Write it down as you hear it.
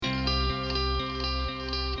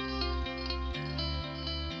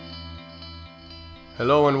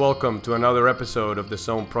Hello and welcome to another episode of the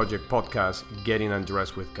Zone Project podcast, Getting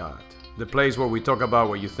Undressed with God. The place where we talk about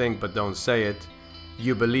what you think but don't say it,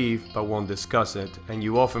 you believe but won't discuss it, and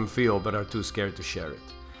you often feel but are too scared to share it.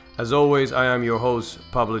 As always, I am your host,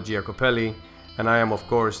 Pablo Giacopelli, and I am of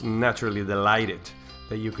course naturally delighted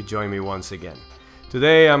that you could join me once again.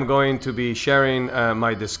 Today I'm going to be sharing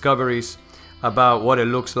my discoveries about what it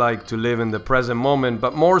looks like to live in the present moment,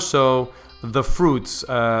 but more so the fruits,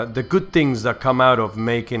 the good things that come out of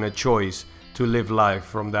making a choice to live life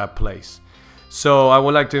from that place. So I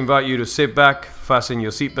would like to invite you to sit back, fasten your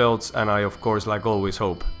seatbelts, and I of course, like always,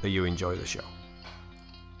 hope that you enjoy the show.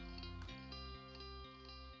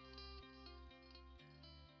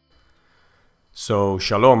 So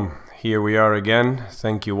Shalom, here we are again.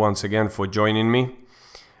 Thank you once again for joining me.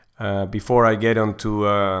 Before I get onto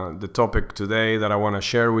the topic today that I want to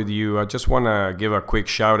share with you, I just want to give a quick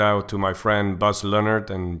shout out to my friend Buzz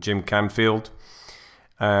Leonard and Jim Canfield,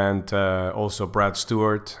 and also Brad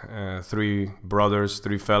Stewart, three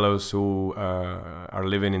fellows who are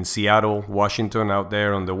living in Seattle, Washington, out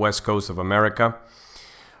there on the west coast of America.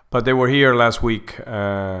 But they were here last week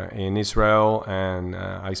in Israel, and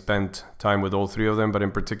I spent time with all three of them, but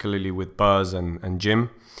in particularly with Buzz and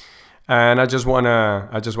Jim. And I just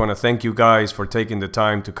wanna thank you guys for taking the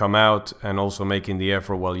time to come out and also making the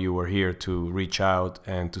effort while you were here to reach out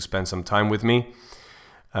and to spend some time with me.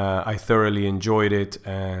 I thoroughly enjoyed it,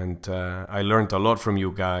 and I learned a lot from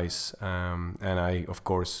you guys. And I, of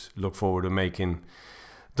course, look forward to making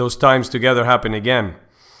those times together happen again.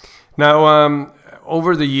 Now,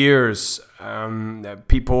 over the years,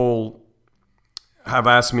 people have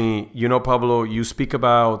asked me, Pablo, you speak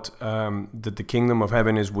about that the kingdom of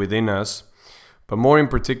heaven is within us, but more in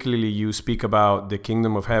particularly, you speak about the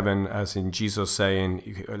kingdom of heaven as in Jesus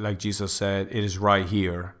saying, like Jesus said, it is right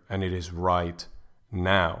here and it is right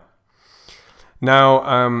now.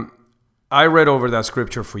 Now, I read over that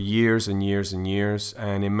scripture for years and years and years,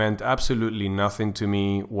 and it meant absolutely nothing to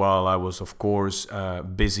me while I was, of course,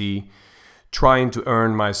 busy trying to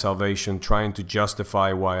earn my salvation, trying to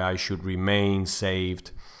justify why I should remain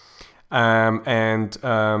saved. And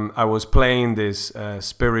I was playing this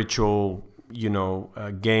spiritual,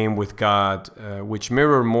 game with God, which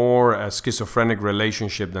mirrored more a schizophrenic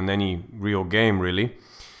relationship than any real game, really.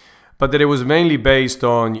 But that it was mainly based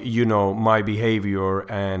on, my behavior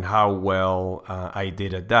and how well I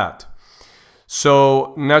did at that.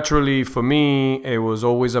 So naturally for me, it was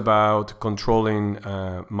always about controlling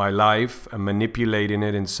my life and manipulating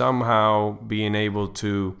it and somehow being able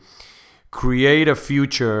to create a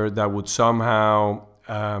future that would somehow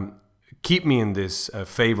keep me in this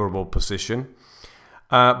favorable position,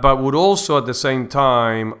 but would also at the same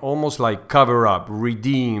time almost like cover up,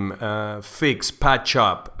 redeem, fix, patch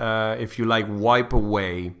up, if you like, wipe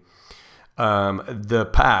away the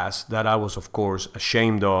past that I was, of course,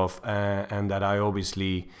 ashamed of and that I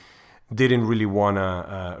obviously didn't really want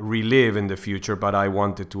to relive in the future, but I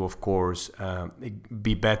wanted to, of course,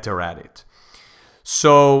 be better at it.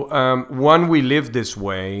 So when we live this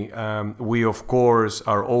way, we, of course,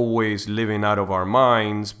 are always living out of our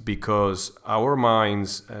minds, because our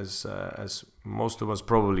minds, as most of us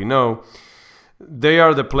probably know, they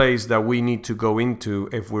are the place that we need to go into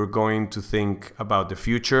if we're going to think about the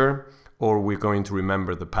future, or we're going to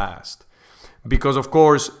remember the past. Because, of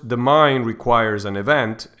course, the mind requires an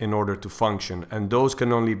event in order to function, and those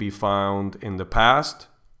can only be found in the past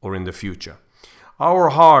or in the future. Our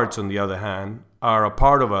hearts, on the other hand, are a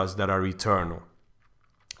part of us that are eternal.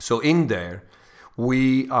 So in there,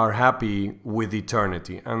 we are happy with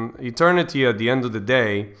eternity. And eternity, at the end of the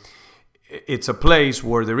day, it's a place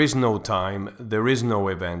where there is no time, there is no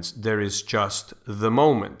events, there is just the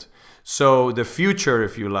moment. So the future,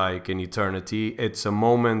 if you like, in eternity, it's a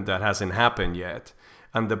moment that hasn't happened yet.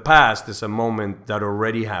 And the past is a moment that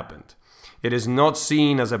already happened. It is not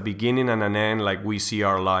seen as a beginning and an end like we see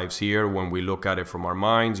our lives here when we look at it from our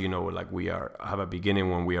minds. Like we have a beginning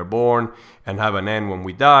when we are born and have an end when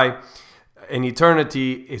we die. In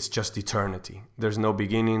eternity, it's just eternity. There's no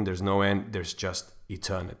beginning, there's no end, there's just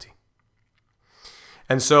eternity.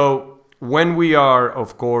 And so when we are,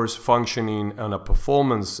 of course, functioning on a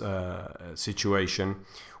performance situation,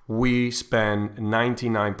 we spend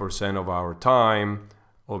 99% of our time,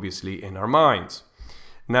 obviously, in our minds.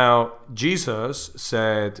 Now, Jesus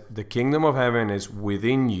said, the kingdom of heaven is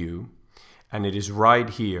within you, and it is right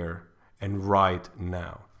here and right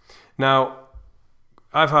now. Now,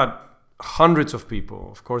 I've had hundreds of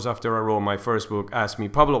people, of course, after I wrote my first book, ask me,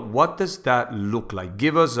 Pablo, what does that look like?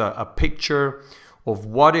 Give us a picture of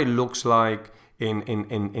what it looks like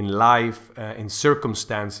in life, in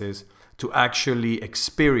circumstances, to actually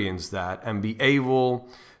experience that and be able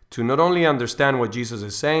to not only understand what Jesus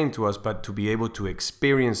is saying to us, but to be able to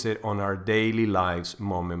experience it on our daily lives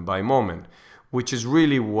moment by moment, which is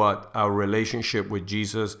really what our relationship with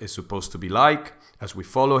Jesus is supposed to be like as we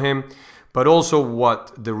follow him, but also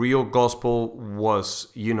what the real gospel was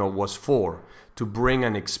for, to bring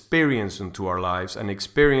an experience into our lives, an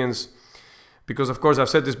experience. Because, of course, I've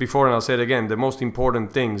said this before and I'll say it again, the most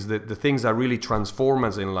important things, the things that really transform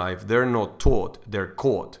us in life, they're not taught, they're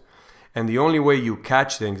caught. And the only way you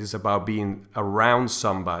catch things is about being around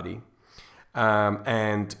somebody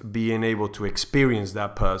and being able to experience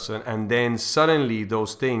that person. And then suddenly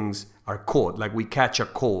those things are caught, like we catch a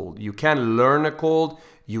cold. You can't learn a cold,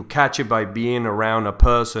 you catch it by being around a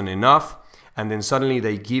person enough, and then suddenly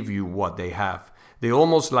they give you what they have. They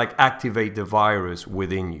almost like activate the virus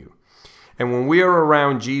within you. And when we are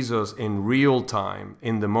around Jesus in real time,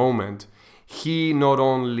 in the moment, we not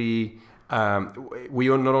only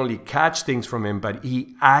catch things from him, but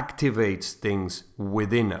he activates things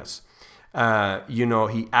within us. He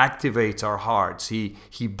activates our hearts.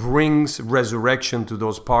 He brings resurrection to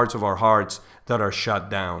those parts of our hearts that are shut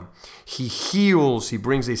down. He heals. He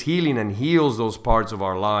brings his healing and heals those parts of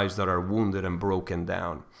our lives that are wounded and broken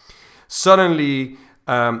down. Suddenly,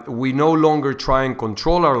 we no longer try and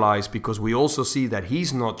control our lives, because we also see that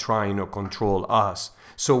he's not trying to control us.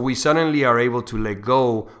 So we suddenly are able to let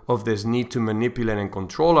go of this need to manipulate and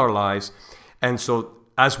control our lives. And so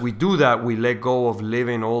as we do that, we let go of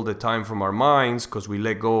living all the time from our minds, because we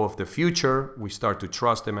let go of the future. We start to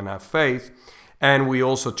trust him and have faith. And we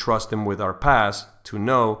also trust him with our past, to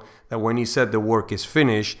know that when he said the work is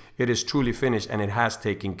finished, it is truly finished, and it has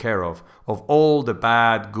taken care of all the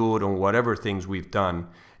bad, good, and whatever things we've done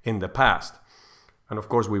in the past. And of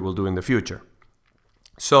course, we will do in the future.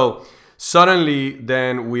 So suddenly,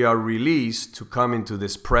 then we are released to come into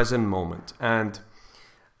this present moment. And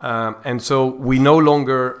so we no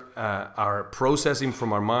longer are processing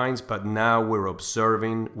from our minds, but now we're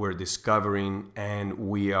observing, we're discovering, and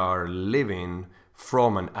we are living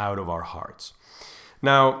from and out of our hearts.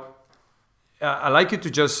 Now, I'd like you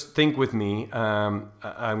to just think with me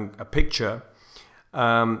a picture,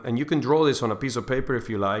 and you can draw this on a piece of paper if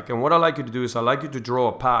you like. And what I'd like you to do is I'd like you to draw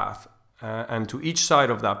a path, and to each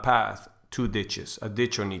side of that path, 2 ditches, a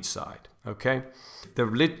ditch on each side. Okay,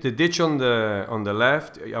 the ditch on the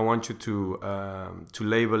left, I want you to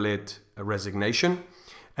label it a resignation,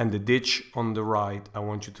 and the ditch on the right, I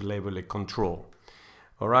want you to label it control.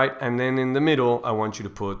 All right, and then in the middle, I want you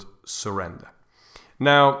to put surrender.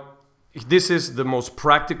 Now, this is the most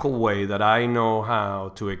practical way that I know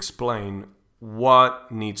how to explain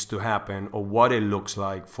what needs to happen, or what it looks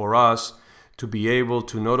like for us to be able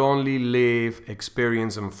to not only live,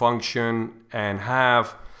 experience, and function, and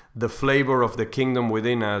have the flavor of the kingdom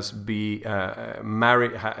within us be have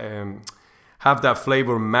that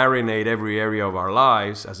flavor marinate every area of our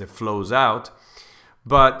lives as it flows out,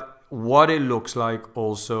 but what it looks like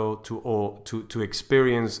also to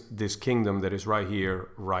experience this kingdom that is right here,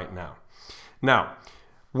 right now. Now,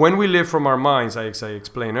 when we live from our minds, as I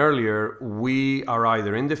explained earlier, we are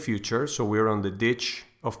either in the future, so we're on the ditch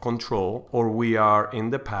of control, or we are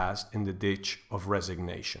in the past, in the ditch of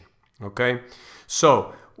resignation. Okay?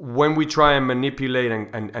 So when we try and manipulate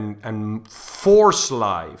and force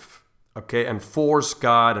life, okay, and force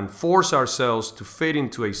God and force ourselves to fit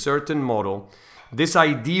into a certain model, this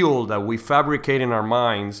ideal that we fabricate in our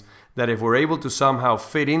minds, that if we're able to somehow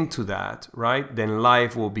fit into that, right, then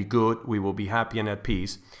life will be good, we will be happy and at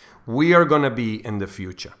peace. We are going to be in the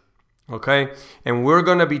future, okay? And we're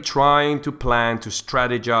going to be trying to plan, to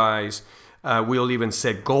strategize. We'll even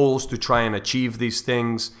set goals to try and achieve these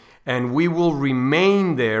things. And we will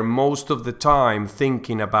remain there most of the time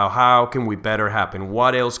thinking about how can we better happen?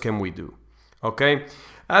 What else can we do? Okay?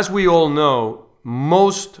 As we all know,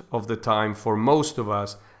 most of the time, for most of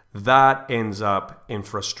us, that ends up in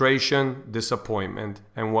frustration, disappointment,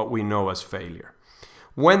 and what we know as failure.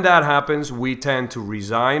 When that happens, we tend to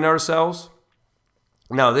resign ourselves.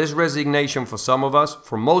 Now, this resignation for some of us,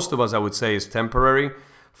 for most of us, I would say is temporary.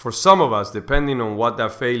 For some of us, depending on what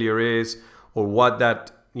that failure is or what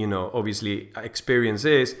that, obviously experience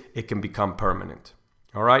is, it can become permanent.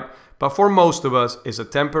 All right? But for most of us, it's a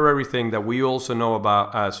temporary thing that we also know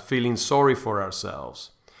about as feeling sorry for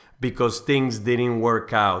ourselves because things didn't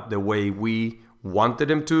work out the way we wanted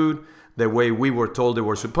them to, the way we were told they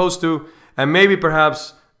were supposed to, and maybe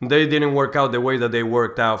perhaps they didn't work out the way that they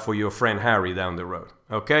worked out for your friend Harry down the road,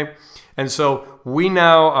 okay? And so we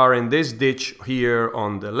now are in this ditch here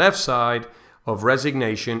on the left side of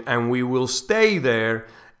resignation, and we will stay there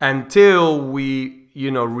until we,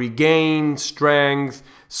 regain strength.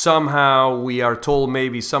 Somehow we are told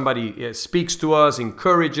maybe somebody speaks to us,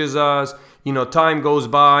 encourages us, time goes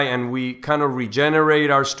by and we kind of regenerate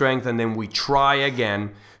our strength, and then we try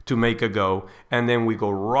again to make a go, and then we go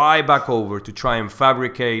right back over to try and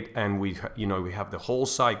fabricate, and we have the whole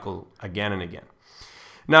cycle again and again.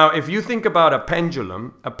 Now, if you think about a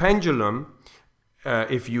pendulum,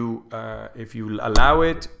 if you allow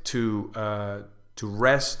it to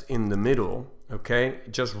rest in the middle, okay,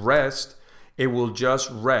 just rest, it will just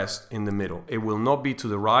rest in the middle. It will not be to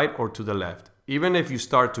the right or to the left. Even if you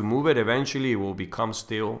start to move it, eventually it will become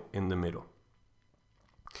still in the middle.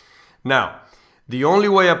 Now, the only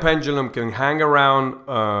way a pendulum can hang around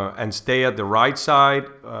and stay at the right side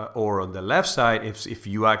or on the left side is if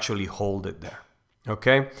you actually hold it there.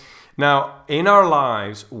 Okay? Now, in our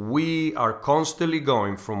lives, we are constantly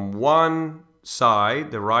going from one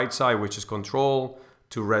side, the right side, which is control,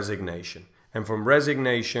 to resignation. And from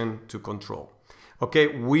resignation to control. Okay?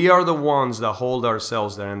 We are the ones that hold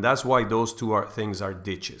ourselves there. And that's why those two things are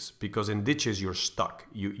ditches. Because in ditches, you're stuck.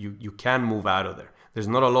 You can't move out of there. There's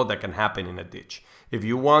not a lot that can happen in a ditch. If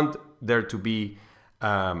you want there to be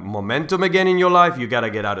momentum again in your life, you got to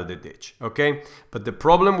get out of the ditch, okay? But the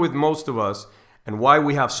problem with most of us, and why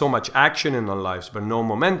we have so much action in our lives but no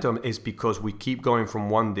momentum, is because we keep going from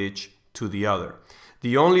one ditch to the other.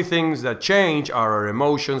 The only things that change are our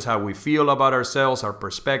emotions, how we feel about ourselves, our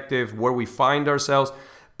perspective, where we find ourselves.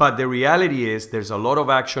 But the reality is there's a lot of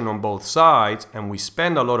action on both sides, and we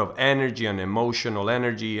spend a lot of energy and emotional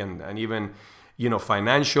energy and even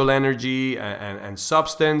financial energy and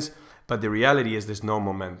substance, but the reality is there's no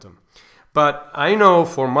momentum. But I know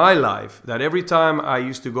for my life that every time I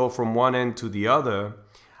used to go from one end to the other,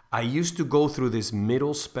 I used to go through this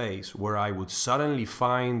middle space where I would suddenly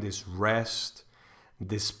find this rest,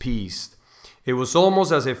 this peace. It was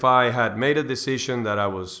almost as if I had made a decision that I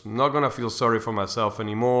was not going to feel sorry for myself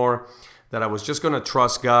anymore, that I was just going to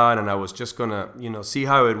trust God, and I was just going to, see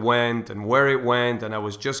how it went and where it went, and I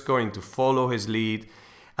was just going to follow His lead.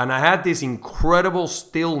 And I had this incredible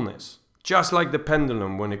stillness, just like the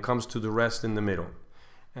pendulum when it comes to the rest in the middle.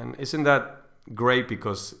 And isn't that great?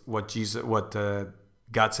 Because what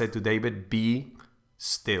God said to David, be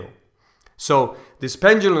still. So this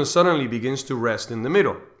pendulum suddenly begins to rest in the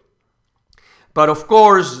middle. But of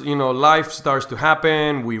course, life starts to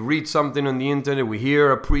happen. We read something on the internet. We hear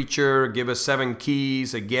a preacher give us 7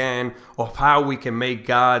 keys again of how we can make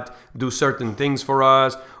God do certain things for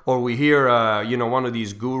us. Or we hear, one of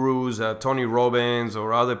these gurus, Tony Robbins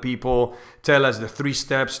or other people tell us the 3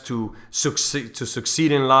 steps to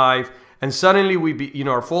succeed in life. And suddenly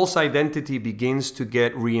our false identity begins to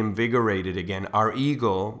get reinvigorated again. Our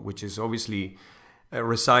ego, which is obviously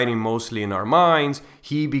residing mostly in our minds,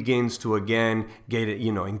 he begins to again get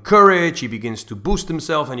encouraged. He begins to boost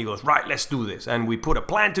himself, and he goes, right, let's do this. And we put a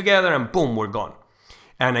plan together, and boom, we're gone.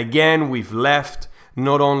 And again, we've left,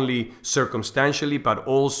 not only circumstantially but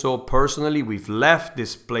also personally, we've left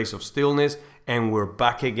this place of stillness, and we're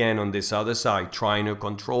back again on this other side, trying to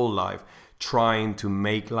control life, trying to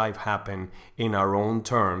make life happen in our own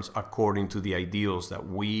terms according to the ideals that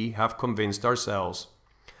we have convinced ourselves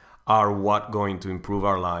are what going to improve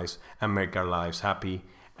our lives and make our lives happy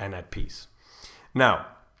and at peace. Now,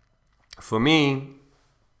 for me,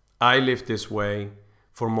 I lived this way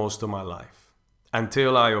for most of my life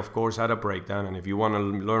until I, of course, had a breakdown. And if you want to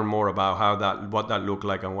learn more about what that looked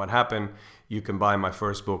like and what happened, you can buy my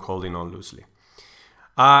first book, Holding On Loosely.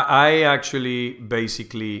 I actually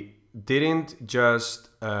basically didn't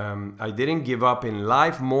give up in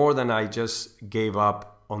life more than I just gave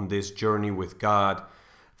up on this journey with God.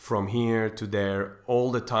 From here to there,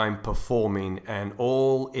 all the time performing, and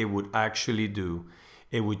all it would actually do,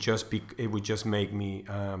 it would just make me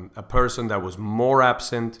a person that was more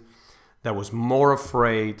absent, that was more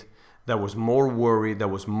afraid, that was more worried, that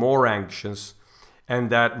was more anxious, and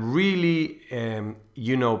that really,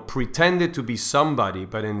 pretended to be somebody,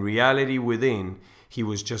 but in reality within, he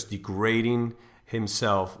was just degrading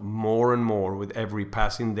himself more and more with every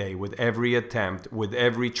passing day, with every attempt, with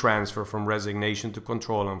every transfer from resignation to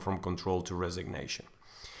control and from control to resignation.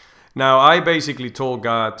 Now, I basically told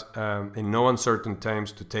God in no uncertain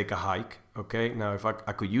terms to take a hike, okay? Now, if I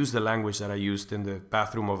could use the language that I used in the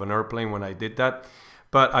bathroom of an airplane when I did that,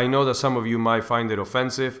 but I know that some of you might find it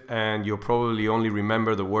offensive, and you'll probably only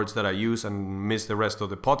remember the words that I use and miss the rest of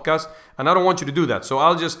the podcast, and I don't want you to do that. So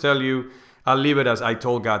I'll just tell you, I'll leave it as I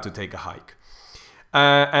told God to take a hike.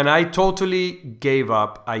 And I totally gave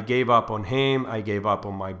up. I gave up on Him. I gave up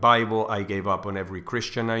on my Bible. I gave up on every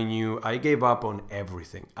Christian I knew. I gave up on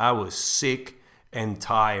everything. I was sick and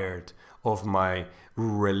tired of my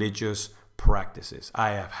religious practices. I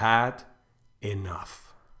have had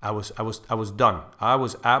enough. I was done. I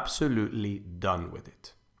was absolutely done with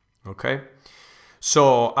it. Okay?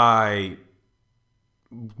 So I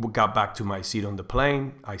got back to my seat on the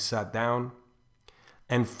plane. I sat down.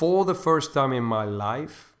 And for the first time in my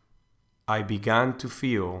life, I began to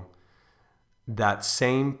feel that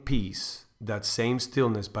same peace, that same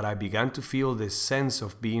stillness, but I began to feel this sense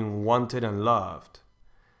of being wanted and loved,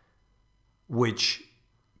 which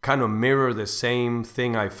kind of mirrored the same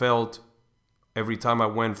thing I felt every time I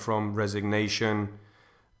went from resignation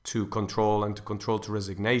to control and to control to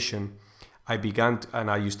resignation. And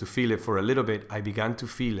I used to feel it for a little bit. I began to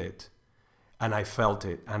feel it, and I felt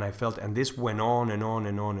it, and this went on and on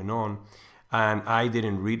and on and on. And I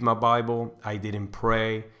didn't read my Bible. I didn't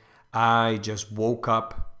pray. I just woke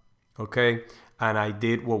up, okay? And I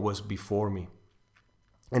did what was before me.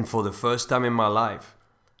 And for the first time in my life,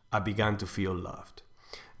 I began to feel loved.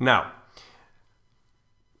 Now,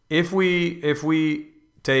 if we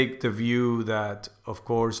take the view that, of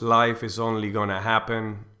course, life is only going to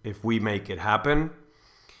happen if we make it happen,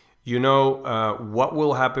 what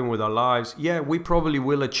will happen with our lives? Yeah, we probably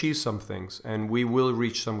will achieve some things and we will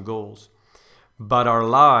reach some goals. But our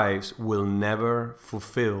lives will never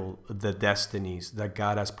fulfill the destinies that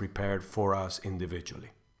God has prepared for us individually.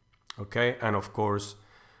 Okay? And of course,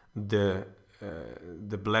 the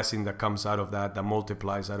blessing that comes out of that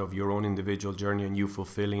multiplies out of your own individual journey and you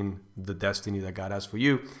fulfilling the destiny that God has for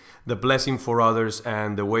you, the blessing for others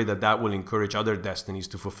and the way that will encourage other destinies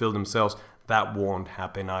to fulfill themselves, that won't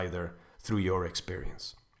happen either through your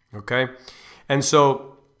experience. Okay? And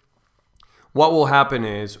so what will happen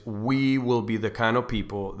is we will be the kind of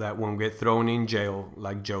people that when we get thrown in jail,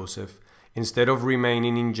 like Joseph, instead of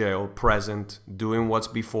remaining in jail, present, doing what's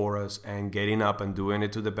before us and getting up and doing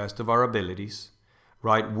it to the best of our abilities,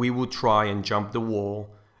 right? We would try and jump the wall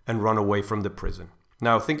and run away from the prison.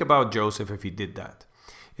 Now, think about Joseph if he did that.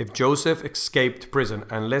 If Joseph escaped prison,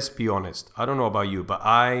 and let's be honest, I don't know about you, but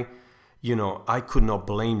I could not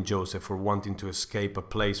blame Joseph for wanting to escape a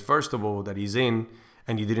place, first of all, that he's in,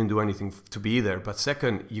 and he didn't do anything to be there. But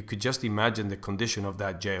second, you could just imagine the condition of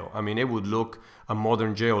that jail. I mean, a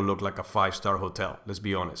modern jail looked like a 5-star hotel, let's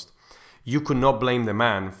be honest. You could not blame the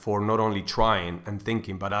man for not only trying and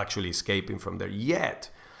thinking, but actually escaping from there. Yet,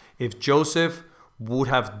 if Joseph would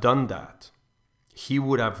have done that, he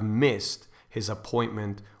would have missed his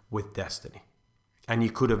appointment with destiny. And he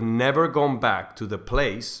could have never gone back to the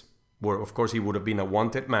place where, of course, he would have been a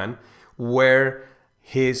wanted man, where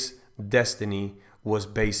his destiny was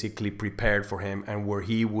basically prepared for him and where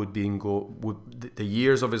he would be the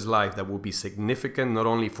years of his life that would be significant not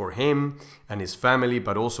only for him and his family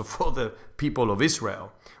but also for the people of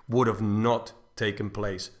Israel would have not taken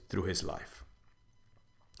place through his life.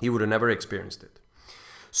 He would have never experienced it.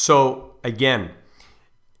 So again,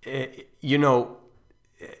 the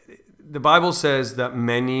Bible says that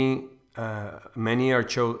many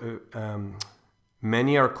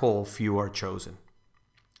are called, few are chosen.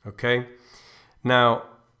 Okay? Now,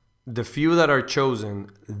 the few that are chosen,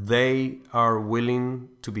 they are willing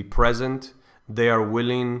to be present. They are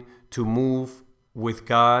willing to move with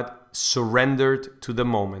God, surrendered to the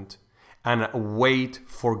moment, and wait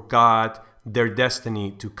for God, their destiny,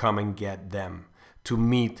 to come and get them, to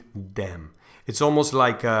meet them. It's almost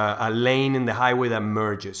like a lane in the highway that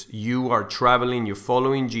merges. You are traveling, you're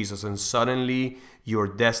following Jesus, and suddenly your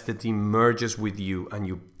destiny merges with you, and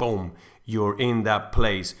you're in that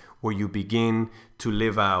place where you begin to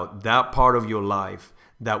live out that part of your life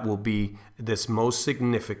that will be this most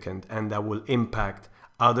significant and that will impact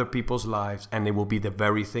other people's lives, and it will be the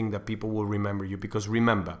very thing that people will remember you. Because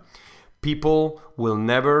remember, people will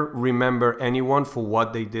never remember anyone for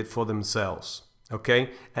what they did for themselves.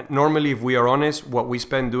 Okay? And normally, if we are honest, what we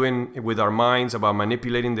spend doing with our minds about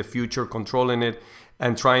manipulating the future, controlling it,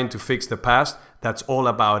 and trying to fix the past, that's all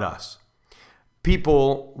about us.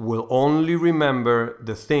 People will only remember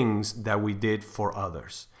the things that we did for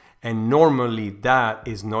others. And normally that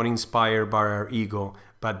is not inspired by our ego,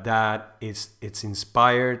 but it's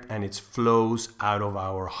inspired and it flows out of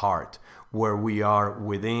our heart, where we are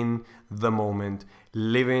within the moment,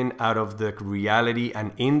 living out of the reality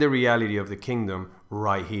and in the reality of the kingdom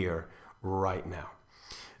right here, right now.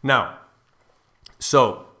 Now,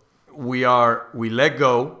 so we let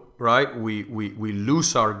go, right? We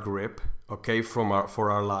lose our grip, okay,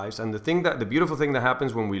 for our lives. And the beautiful thing that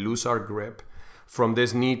happens when we lose our grip from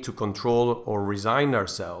this need to control or resign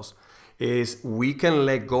ourselves is we can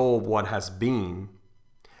let go of what has been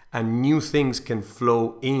and new things can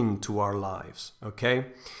flow into our lives, okay?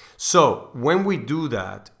 So when we do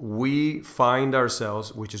that, we find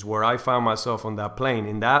ourselves, which is where I found myself on that plane,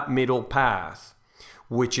 in that middle path,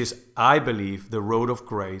 which is, I believe, the road of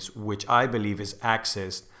grace, which I believe is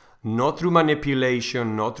accessed not through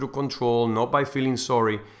manipulation, not through control, not by feeling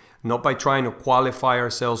sorry, not by trying to qualify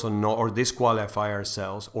ourselves or disqualify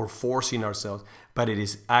ourselves or forcing ourselves, but it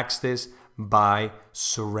is accessed by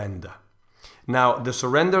surrender. Now, the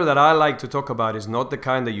surrender that I like to talk about is not the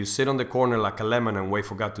kind that you sit on the corner like a lemon and wait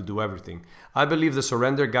for God to do everything. I believe the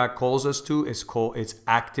surrender God calls us to it's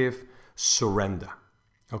active surrender.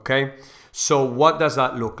 Okay? So what does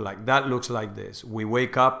that look like? That looks like this. We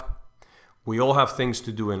wake up. We all have things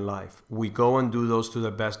to do in life. We go and do those to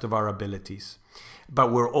the best of our abilities.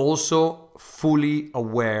 But we're also fully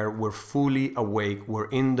aware. We're fully awake. We're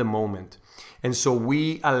in the moment. And so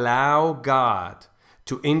we allow God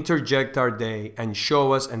to interject our day and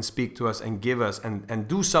show us and speak to us and give us and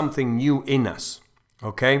do something new in us,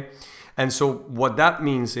 okay? And so what that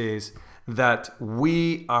means is that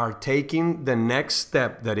we are taking the next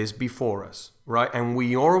step that is before us, right? And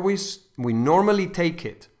we normally take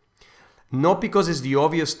it, not because it's the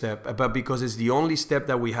obvious step, but because it's the only step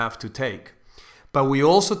that we have to take. But we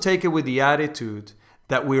also take it with the attitude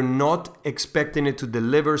that we're not expecting it to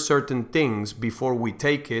deliver certain things before we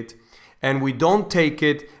take it. And we don't take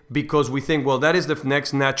it because we think, well, that is the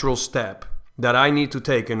next natural step that I need to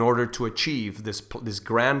take in order to achieve this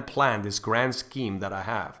grand plan, this grand scheme that I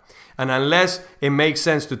have. And unless it makes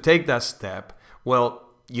sense to take that step, well,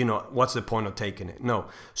 what's the point of taking it? No.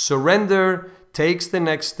 Surrender takes the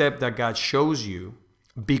next step that God shows you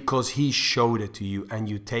because He showed it to you, and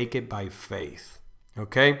you take it by faith.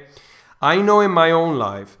 Okay? I know in my own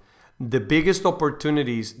life, the biggest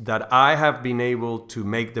opportunities that I have been able to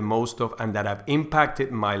make the most of and that have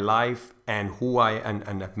impacted my life and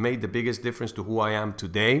and have made the biggest difference to who I am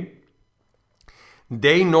today,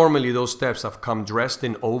 those steps have come dressed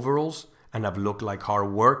in overalls and have looked like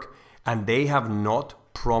hard work, and they have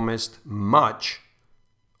not promised much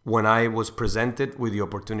when I was presented with the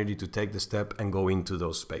opportunity to take the step and go into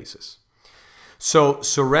those spaces. So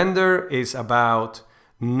surrender is about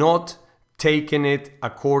not taking it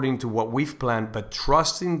according to what we've planned, but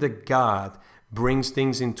trusting that God brings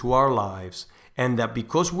things into our lives, and that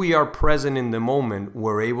because we are present in the moment,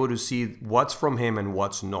 we're able to see what's from Him and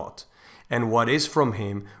what's not. And what is from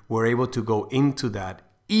Him, we're able to go into that,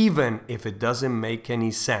 even if it doesn't make any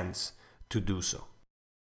sense to do so.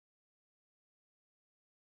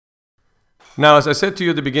 Now, as I said to you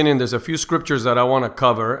at the beginning, there's a few scriptures that I want to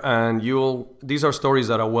cover, and these are stories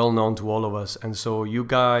that are well known to all of us, and so you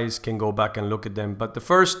guys can go back and look at them. But the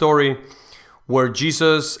first story where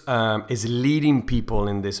Jesus is leading people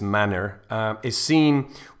in this manner is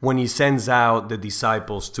seen when He sends out the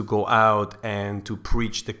disciples to go out and to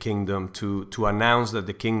preach the kingdom, to announce that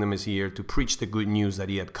the kingdom is here, to preach the good news that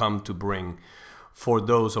He had come to bring. For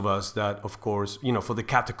those of us that, of course, for the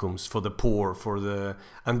catacombs, for the poor, for the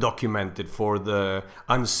undocumented, for the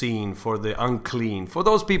unseen, for the unclean, for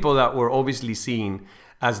those people that were obviously seen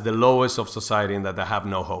as the lowest of society and that they have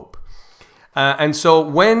no hope. And so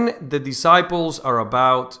when the disciples are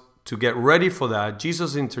about to get ready for that,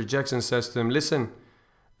 Jesus interjects and says to them, listen,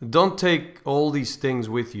 don't take all these things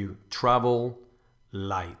with you. Travel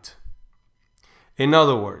light. In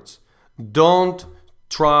other words, don't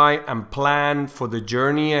try and plan for the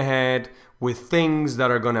journey ahead with things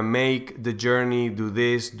that are going to make the journey do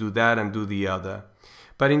this, do that, and do the other.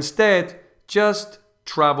 But instead, just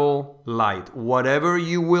travel light. Whatever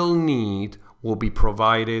you will need will be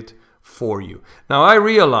provided for you. Now, I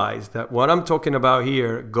realize that what I'm talking about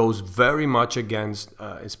here goes very much against,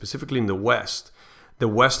 specifically in the West, the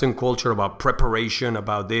Western culture about preparation,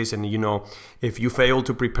 about this, and if you fail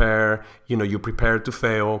to prepare, you prepare to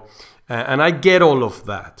fail. And I get all of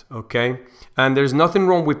that, okay? And there's nothing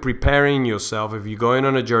wrong with preparing yourself. If you're going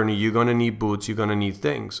on a journey, you're going to need boots, you're going to need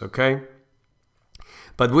things, okay?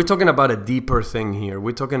 But we're talking about a deeper thing here.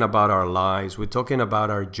 We're talking about our lives. We're talking about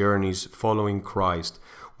our journeys following Christ.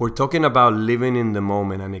 We're talking about living in the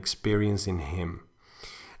moment and experiencing Him.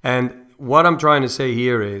 And what I'm trying to say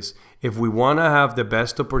here is, if we want to have the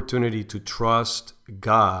best opportunity to trust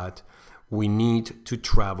God, we need to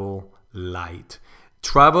travel light.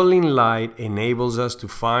 Traveling light enables us to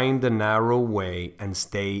find the narrow way and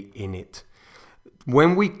stay in it.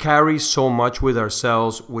 When we carry so much with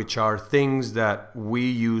ourselves, which are things that we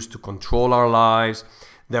use to control our lives,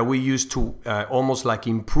 that we use to almost like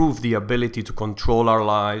improve the ability to control our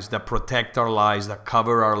lives, that protect our lives, that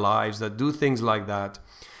cover our lives, that do things like that,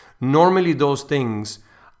 normally those things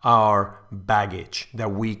are baggage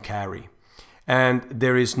that we carry. And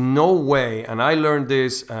there is no way, and I learned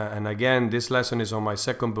this, and again, this lesson is on my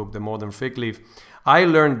second book, The Modern Fig Leaf. I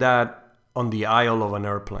learned that on the aisle of an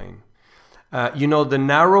airplane. The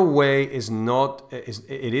narrow way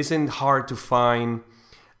it isn't hard to find,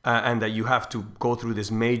 and that you have to go through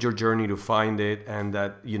this major journey to find it, and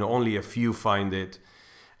that only a few find it,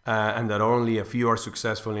 and that only a few are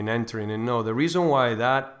successful in entering. And no, the reason why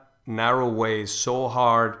that narrow way is so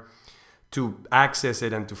hard to access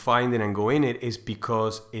it and to find it and go in it is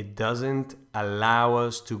because it doesn't allow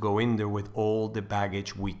us to go in there with all the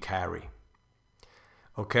baggage we carry.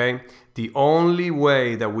 Okay? The only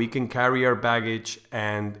way that we can carry our baggage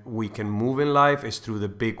and we can move in life is through the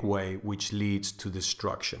big way, which leads to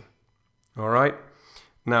destruction. All right?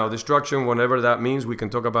 Now, destruction, whatever that means, we can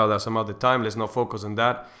talk about that some other time. Let's not focus on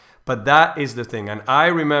that. But that is the thing. And I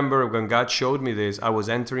remember when God showed me this, I was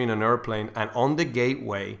entering an airplane, and on the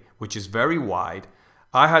gateway, which is very wide,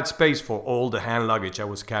 I had space for all the hand luggage I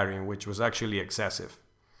was carrying, which was actually excessive.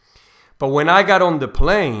 But when I got on the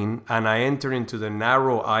plane and I entered into the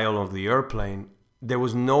narrow aisle of the airplane, there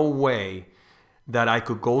was no way that I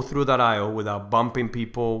could go through that aisle without bumping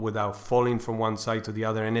people, without falling from one side to the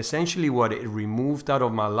other. And essentially what it removed out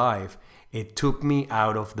of my life, it took me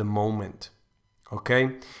out of the moment.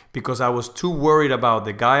 Okay? Because I was too worried about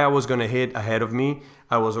the guy I was going to hit ahead of me.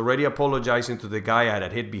 I was already apologizing to the guy I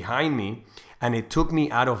had hit behind me, and it took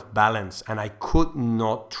me out of balance, and I could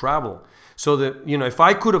not travel. So that, if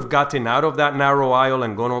I could have gotten out of that narrow aisle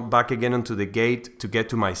and gone back again into the gate to get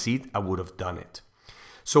to my seat, I would have done it.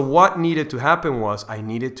 So what needed to happen was I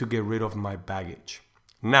needed to get rid of my baggage.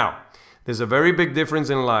 Now, there's a very big difference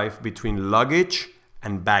in life between luggage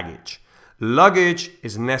and baggage. Luggage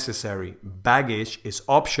is necessary. Baggage is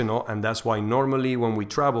optional, and that's why normally when we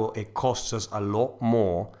travel, it costs us a lot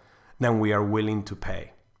more than we are willing to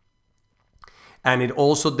pay. And it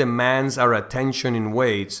also demands our attention in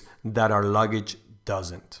ways that our luggage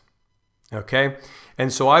doesn't. Okay?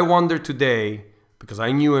 And so I wonder today, because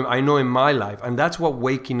I know in my life, and that's what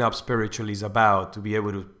waking up spiritually is about, to be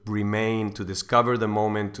able to remain, to discover the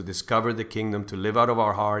moment, to discover the kingdom, to live out of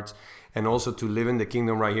our hearts, and also to live in the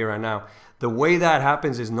kingdom right here and now. The way that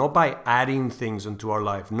happens is not by adding things into our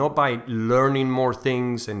life, not by learning more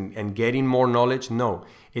things and getting more knowledge. No,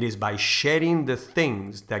 it is by shedding the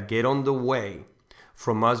things that get on the way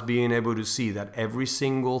from us being able to see that every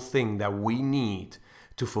single thing that we need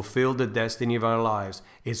to fulfill the destiny of our lives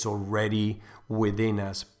is already within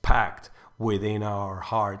us, packed within our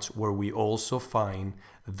hearts, where we also find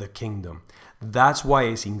the kingdom. That's why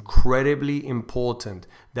it's incredibly important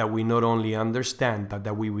that we not only understand, but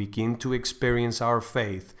that we begin to experience our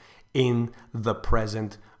faith in the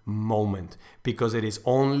present moment. Because it is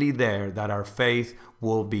only there that our faith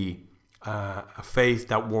will be a faith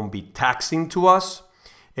that won't be taxing to us.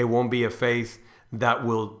 It won't be a faith that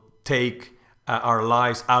will take our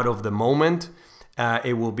lives out of the moment.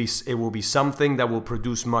 It will be something that will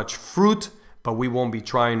produce much fruit, but we won't be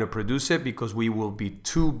trying to produce it because we will be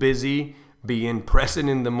too busy being present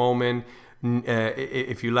in the moment,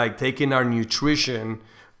 if you like, taking our nutrition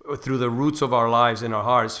through the roots of our lives and our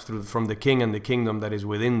hearts from the King and the kingdom that is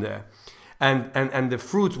within there. And the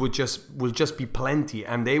fruits will just be plenty,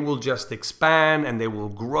 and they will just expand, and they will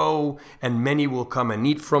grow, and many will come and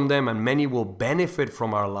eat from them, and many will benefit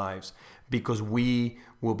from our lives because we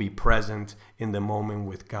will be present in the moment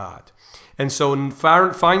with God. And so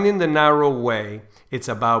finding the narrow way, it's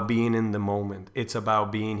about being in the moment. It's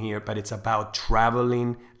about being here, but it's about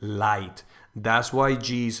traveling light. That's why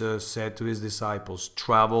Jesus said to his disciples,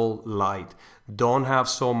 travel light. Don't have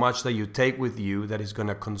so much that you take with you that is going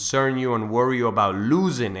to concern you and worry you about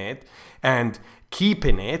losing it and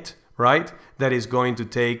keeping it, right? That is going to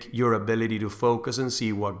take your ability to focus and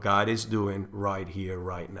see what God is doing right here,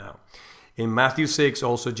 right now. In Matthew 6,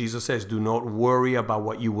 also Jesus says, do not worry about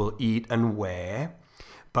what you will eat and wear,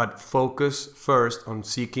 but focus first on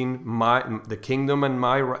seeking the kingdom and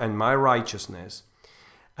my righteousness.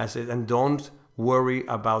 And don't worry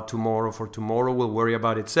about tomorrow, for tomorrow will worry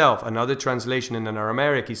about itself. Another translation in an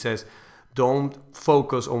Aramaic, he says, don't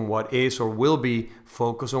focus on what is or will be,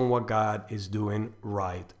 focus on what God is doing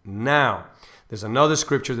right now. There's another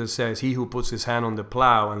scripture that says, he who puts his hand on the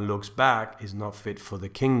plow and looks back is not fit for the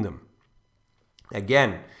kingdom.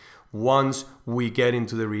 Again, once we get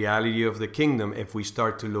into the reality of the kingdom, if we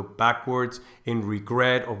start to look backwards in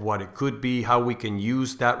regret of what it could be, how we can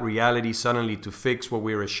use that reality suddenly to fix what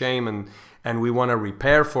we're ashamed and we want to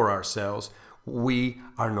repair for ourselves, we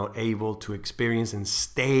are not able to experience and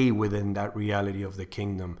stay within that reality of the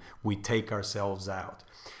kingdom. We take ourselves out.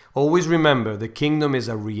 Always remember, the kingdom is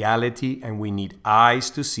a reality and we need eyes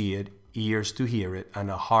to see it, ears to hear it, and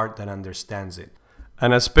a heart that understands it,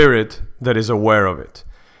 and a spirit that is aware of it.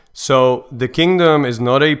 So the kingdom is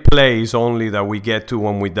not a place only that we get to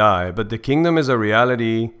when we die, but the kingdom is a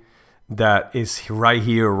reality that is right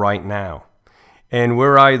here, right now. And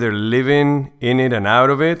we're either living in it and out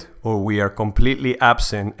of it, or we are completely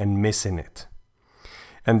absent and missing it.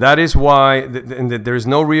 And that is why there is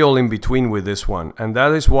no real in between with this one. And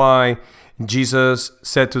that is why Jesus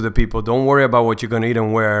said to the people, don't worry about what you're going to eat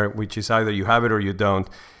and wear, which is either you have it or you don't.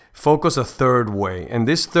 Focus a third way. And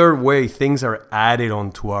this third way, things are added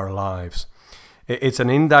onto our lives. It's an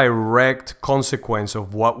indirect consequence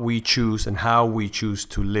of what we choose and how we choose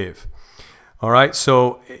to live. All right,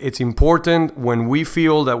 so it's important when we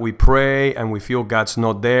feel that we pray and we feel God's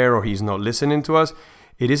not there or He's not listening to us.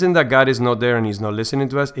 It isn't that God is not there and He's not listening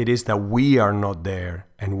to us. It is that we are not there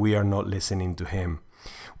and we are not listening to Him.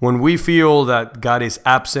 When we feel that God is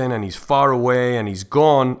absent and He's far away and He's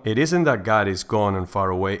gone, it isn't that God is gone and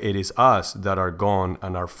far away. It is us that are gone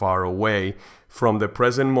and are far away from the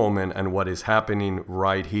present moment and what is happening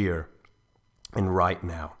right here and right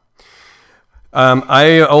now.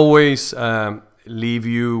 I always leave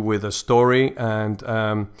you with a story, and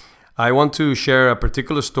I want to share a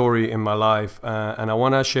particular story in my life, and I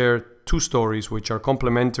want to share two stories which are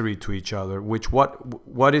complementary to each other, which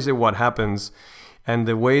what is it what happens and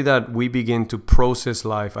the way that we begin to process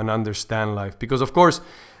life and understand life. Because of course,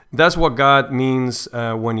 that's what God means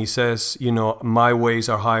when He says, my ways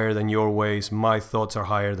are higher than your ways, my thoughts are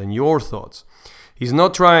higher than your thoughts. He's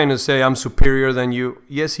not trying to say I'm superior than you.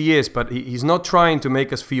 Yes, He is, but He's not trying to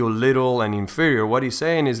make us feel little and inferior. What He's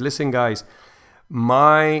saying is, listen, guys,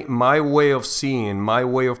 my way of seeing, my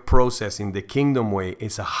way of processing, the kingdom way,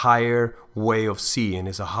 is a higher way of seeing,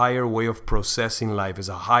 is a higher way of processing life, is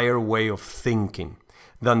a higher way of thinking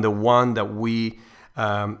than the one that we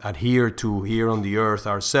adhere to here on the earth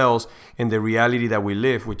ourselves in the reality that we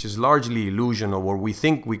live, which is largely illusional, where we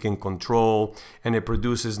think we can control, and it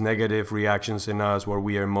produces negative reactions in us where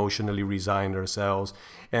we are emotionally resigned ourselves.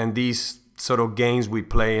 And these sort of games we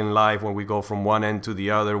play in life when we go from one end to the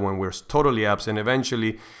other, when we're totally absent,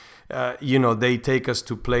 eventually they take us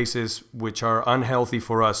to places which are unhealthy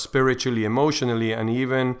for us spiritually, emotionally, and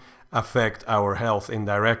even affect our health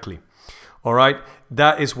indirectly. All right,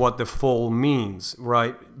 that is what the fall means,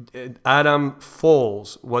 right? Adam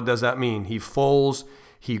falls. What does that mean? He falls.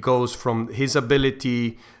 He goes from his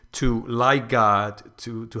ability to, like God,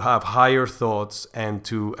 to have higher thoughts and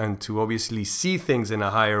to obviously see things in a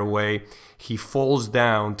higher way. He falls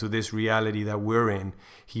down to this reality that we're in.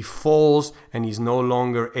 He falls, and he's no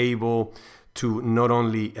longer able to not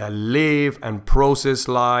only live and process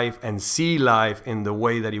life and see life in the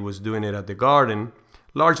way that he was doing it at the garden,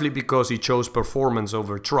 largely because he chose performance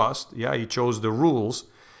over trust. Yeah, he chose the rules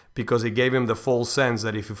because it gave him the false sense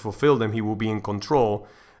that if he fulfilled them, he will be in control.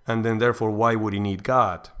 And then therefore, why would he need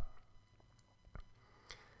God?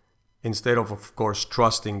 Instead of course,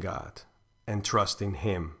 trusting God and trusting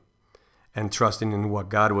Him and trusting in what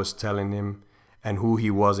God was telling him and who he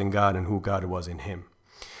was in God and who God was in him.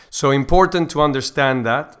 So important to understand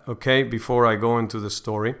that, okay, before I go into the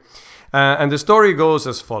story. And the story goes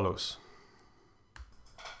as follows.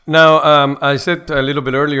 Now, I said a little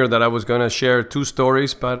bit earlier that I was going to share two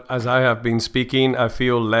stories, but as I have been speaking, I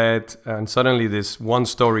feel led, and suddenly this one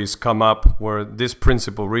story has come up where this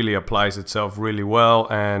principle really applies itself really well.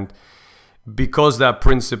 And because that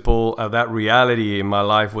principle, that reality in my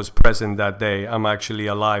life was present that day, I'm actually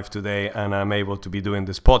alive today and I'm able to be doing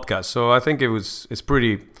this podcast. So I think it's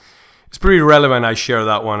pretty relevant I share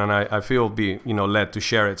that one, and I feel led to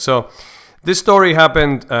share it. So this story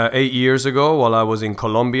happened 8 years ago while I was in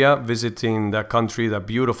Colombia visiting that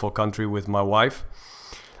beautiful country with my wife.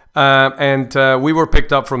 And we were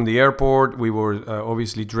picked up from the airport. We were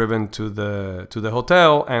obviously driven to the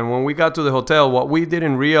hotel. And when we got to the hotel, what we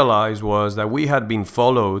didn't realize was that we had been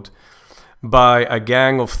followed by a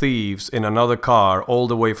gang of thieves in another car all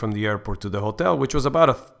the way from the airport to the hotel, which was about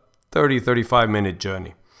a 35 minute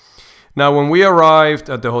journey. Now, when we arrived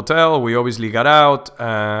at the hotel, we obviously got out.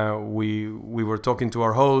 We were talking to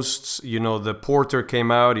our hosts. The porter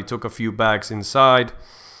came out. He took a few bags inside.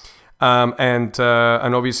 And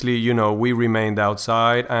obviously, we remained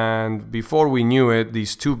outside. And before we knew it,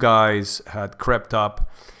 these two guys had crept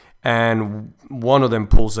up. And one of them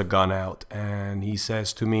pulls a gun out. And he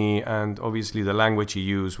says to me, and obviously the language he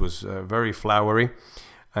used was very flowery.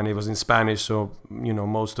 And it was in Spanish, so,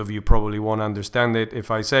 most of you probably won't understand it if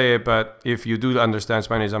I say it. But if you do understand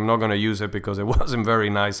Spanish, I'm not going to use it because it wasn't very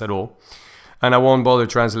nice at all. And I won't bother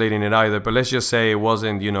translating it either. But let's just say it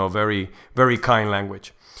wasn't, very, very kind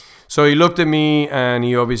language. So he looked at me and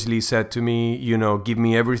he obviously said to me, give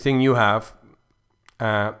me everything you have,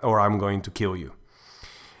 or I'm going to kill you.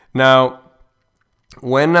 Now,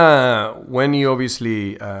 when he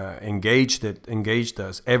obviously engaged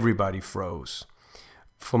us, everybody froze.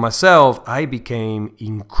 For myself, I became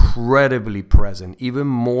incredibly present, even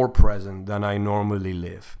more present than I normally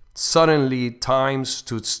live. Suddenly, time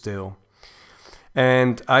stood still.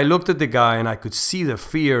 And I looked at the guy and I could see the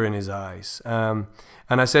fear in his eyes.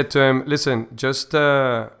 And I said to him, listen, just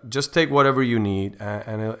take whatever you need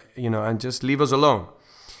and just leave us alone.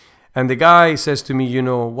 And the guy says to me,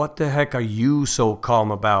 what the heck are you so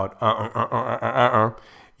calm about? I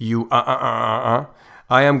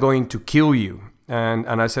am going to kill you.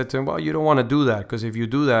 And I said to him, well, you don't want to do that, because if you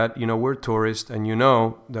do that, we're tourists and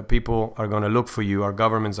that people are going to look for you. Our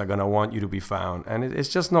governments are going to want you to be found. And it's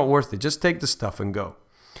just not worth it. Just take the stuff and go.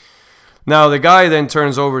 Now, the guy then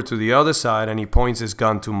turns over to the other side and he points his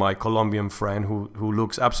gun to my Colombian friend who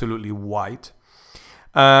looks absolutely white.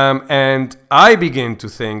 And I begin to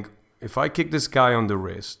think, if I kick this guy on the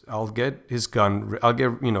wrist, I'll get his gun.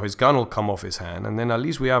 His gun will come off his hand, and then at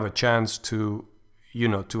least we have a chance to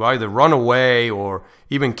either run away or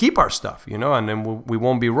even keep our stuff, and then we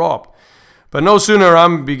won't be robbed. But no sooner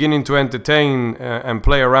I'm beginning to entertain and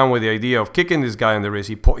play around with the idea of kicking this guy on the wrist,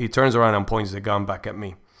 he turns around and points the gun back at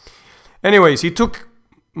me. Anyways, he took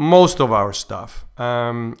most of our stuff.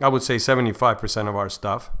 I would say 75% of our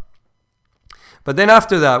stuff. But then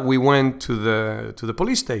after that, we went to the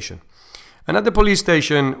police station. And at the police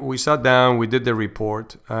station, we sat down, we did the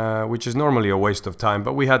report, which is normally a waste of time,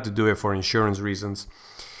 but we had to do it for insurance reasons.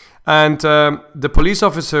 And the police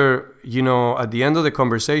officer, at the end of the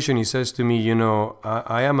conversation, he says to me,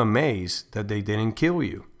 I am amazed that they didn't kill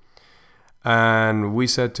you. And we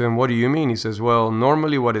said to him, what do you mean? He says, well,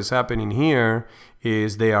 normally what is happening here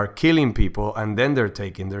is they are killing people and then they're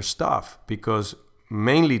taking their stuff, because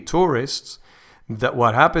mainly tourists, that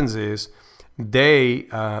what happens is they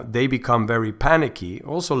become very panicky.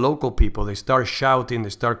 Also local people, they start shouting, they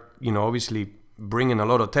start, obviously bringing a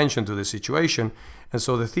lot of attention to the situation. And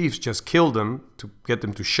so the thieves just kill them to get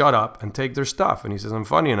them to shut up and take their stuff. And he says, and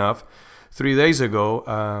funny enough, 3 days ago,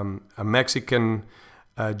 a Mexican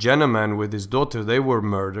gentleman with his daughter, they were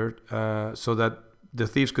murdered so that the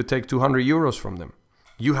thieves could take 200 euros from them.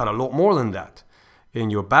 You had a lot more than that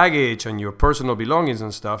in your baggage and your personal belongings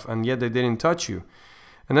and stuff, and yet they didn't touch you.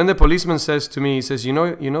 And then the policeman says to me, he says,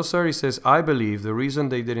 sir, he says, I believe the reason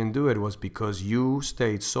they didn't do it was because you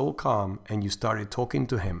stayed so calm and you started talking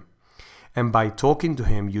to him. And by talking to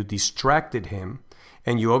him, you distracted him,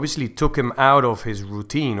 and you obviously took him out of his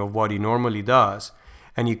routine of what he normally does.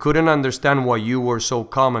 And he couldn't understand why you were so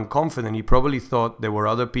calm and confident. He probably thought there were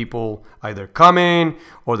other people either coming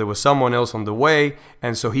or there was someone else on the way.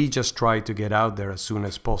 And so he just tried to get out there as soon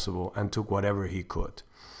as possible and took whatever he could.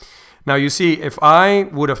 Now, you see, if I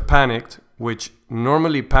would have panicked, which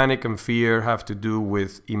normally panic and fear have to do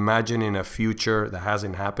with imagining a future that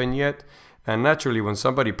hasn't happened yet. And naturally, when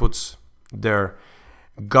somebody puts their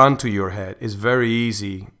gun to your head, it's very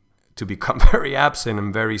easy to become very absent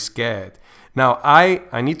and very scared. Now,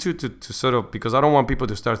 I need to sort of, because I don't want people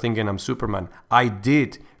to start thinking I'm Superman, I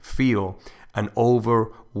did feel an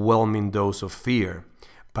overwhelming dose of fear,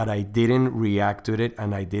 but I didn't react to it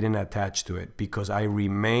and I didn't attach to it, because I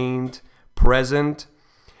remained present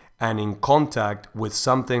and in contact with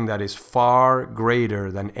something that is far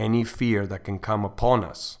greater than any fear that can come upon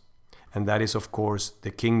us. And that is, of course,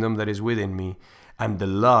 the kingdom that is within me and the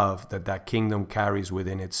love that kingdom carries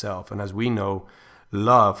within itself. And as we know,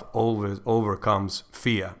 love always overcomes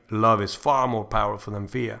fear. Love is far more powerful than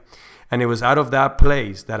fear. And it was out of that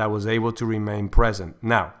place that I was able to remain present.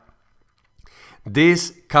 Now,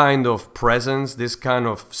 this kind of presence, this kind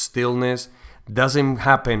of stillness doesn't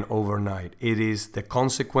happen overnight. It is the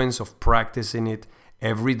consequence of practicing it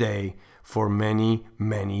every day for many,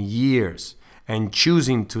 many years and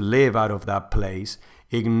choosing to live out of that place,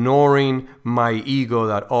 ignoring my ego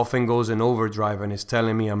that often goes in overdrive and is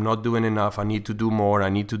telling me I'm not doing enough, I need to do more, I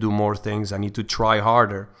need to do more things, I need to try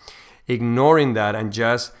harder. Ignoring that and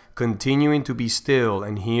just continuing to be still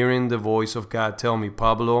and hearing the voice of God tell me,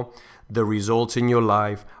 Pablo, the results in your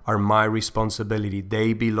life are my responsibility.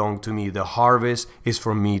 They belong to me. The harvest is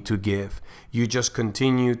for me to give. You just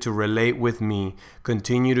continue to relate with me,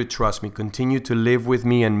 continue to trust me, continue to live with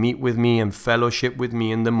me and meet with me and fellowship with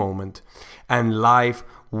me in the moment. And life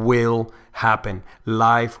will happen.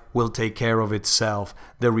 Life will take care of itself.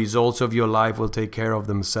 The results of your life will take care of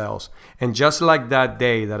themselves. And just like that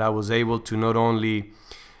day that I was able to not only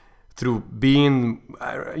through being,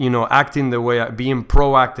 acting the way, being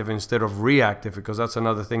proactive instead of reactive, because that's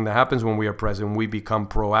another thing that happens when we are present. We become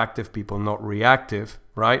proactive people, not reactive,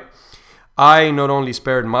 right? I not only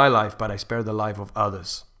spared my life, but I spared the life of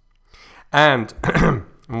others. And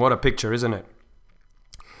what a picture, isn't it?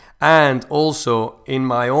 And also in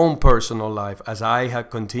my own personal life, as I have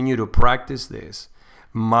continued to practice this,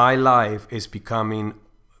 my life is becoming,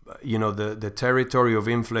 the territory of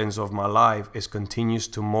influence of my life continues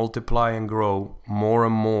to multiply and grow more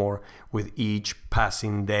and more with each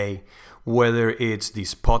passing day. Whether it's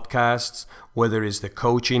these podcasts, whether it's the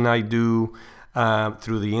coaching I do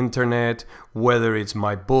through the internet, whether it's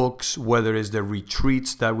my books, whether it's the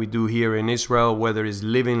retreats that we do here in Israel, whether it's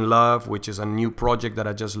Living Love, which is a new project that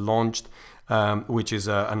I just launched, which is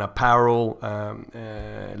an apparel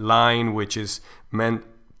line, which is meant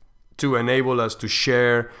to enable us to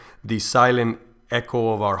share the silent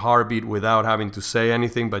echo of our heartbeat without having to say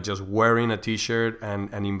anything, but just wearing a t-shirt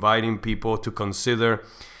and inviting people to consider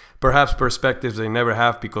perhaps perspectives they never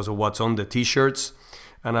have because of what's on the t-shirts.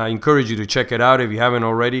 And I encourage you to check it out if you haven't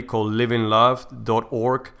already, called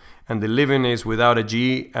livinglove.org. And the living is without a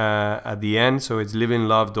G at the end, so it's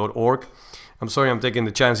livinglove.org. I'm sorry I'm taking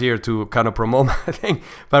the chance here to kind of promote my thing,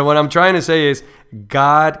 but what I'm trying to say is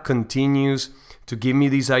God continues to give me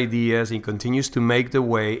these ideas. He continues to make the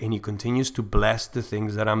way, and He continues to bless the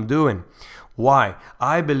things that I'm doing. Why?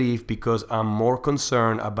 I believe because I'm more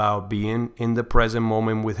concerned about being in the present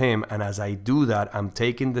moment with Him, and as I do that, I'm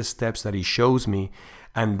taking the steps that He shows me,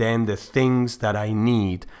 and then the things that I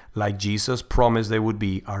need, like Jesus promised they would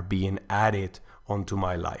be, are being added onto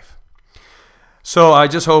my life. So I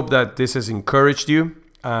just hope that this has encouraged you,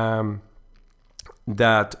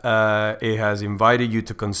 that it has invited you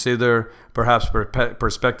to consider perhaps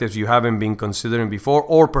perspectives you haven't been considering before,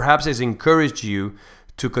 or perhaps it's encouraged you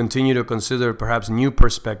to continue to consider perhaps new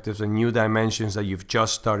perspectives and new dimensions that you've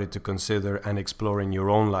just started to consider and explore in your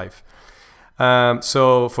own life.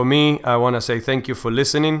 So for me, I want to say thank you for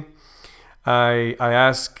listening. I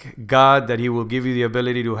ask God that He will give you the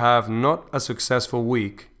ability to have not a successful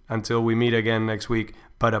week until we meet again next week,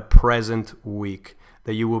 but a present week,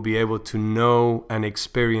 that you will be able to know and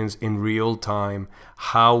experience in real time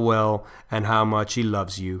how well and how much He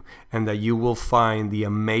loves you, and that you will find the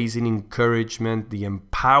amazing encouragement, the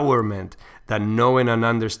empowerment that knowing and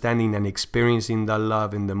understanding and experiencing that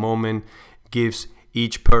love in the moment gives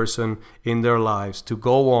each person in their lives to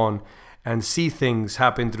go on and see things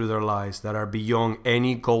happen through their lives that are beyond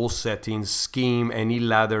any goal setting, scheme, any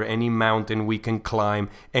ladder, any mountain we can climb,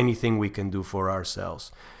 anything we can do for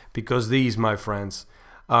ourselves. Because these, my friends,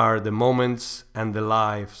 are the moments and the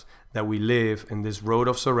lives that we live in this road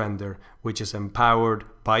of surrender, which is empowered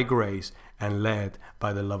by grace and led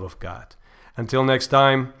by the love of God. Until next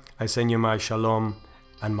time, I send you my shalom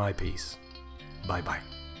and my peace. Bye-bye.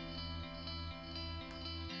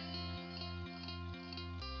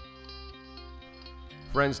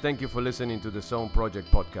 Friends, thank you for listening to the Zone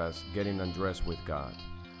Project podcast, Getting Undressed with God.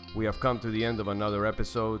 We have come to the end of another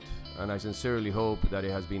episode, and I sincerely hope that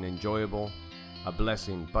it has been enjoyable, a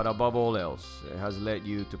blessing, but above all else, it has led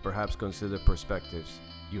you to perhaps consider perspectives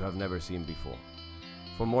you have never seen before.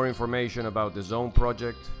 For more information about the Zone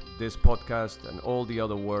Project, this podcast, and all the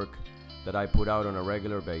other work that I put out on a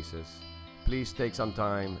regular basis, please take some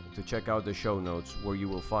time to check out the show notes where you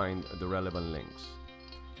will find the relevant links.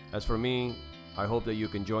 As for me, I hope that you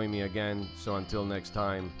can join me again. So until next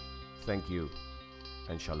time, thank you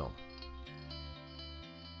and shalom.